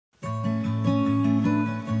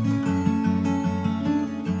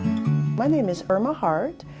My name is Irma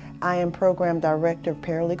Hart. I am Program Director of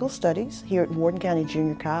Paralegal Studies here at Morgan County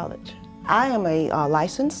Junior College. I am a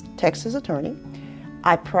licensed Texas attorney.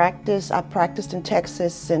 I practiced in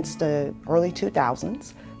Texas since the early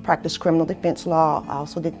 2000s, practiced criminal defense law, I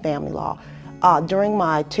also did family law. During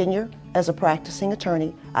my tenure as a practicing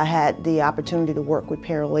attorney, I had the opportunity to work with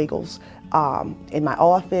paralegals in my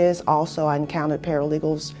office. Also, I encountered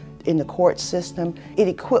paralegals in the court system. It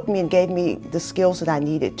equipped me and gave me the skills that I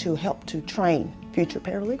needed to help to train future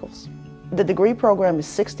paralegals. The degree program is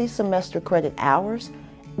 60 semester credit hours,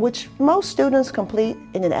 which most students complete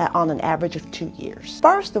on an average of 2 years.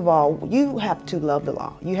 First of all, you have to love the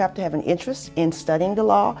law. You have to have an interest in studying the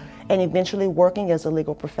law and eventually working as a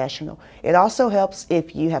legal professional. It also helps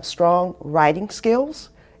if you have strong writing skills,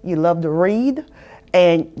 you love to read,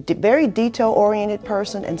 and very detail-oriented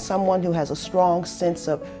person and someone who has a strong sense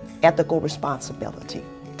of ethical responsibility.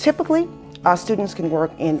 Typically, our students can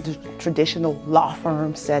work in the traditional law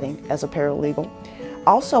firm setting as a paralegal.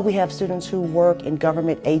 Also, we have students who work in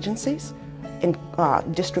government agencies, in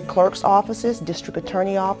district clerk's offices, district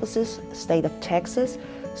attorney offices, state of Texas.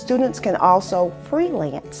 Students can also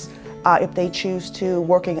freelance if they choose to,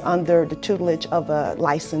 working under the tutelage of a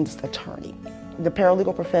licensed attorney. The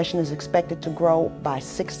paralegal profession is expected to grow by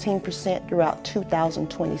 16% throughout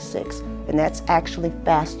 2026, and that's actually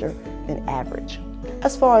faster than average.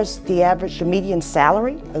 As far as the median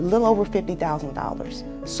salary, a little over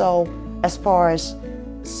 $50,000. So as far as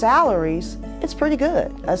salaries, it's pretty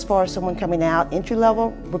good. As far as someone coming out, entry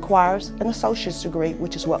level requires an associate's degree,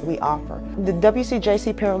 which is what we offer. The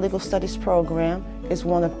WCJC Paralegal Studies program is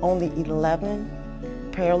one of only 11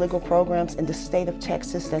 paralegal programs in the state of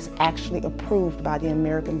Texas that's actually approved by the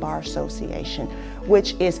American Bar Association,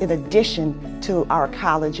 which is in addition to our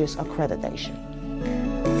college's accreditation.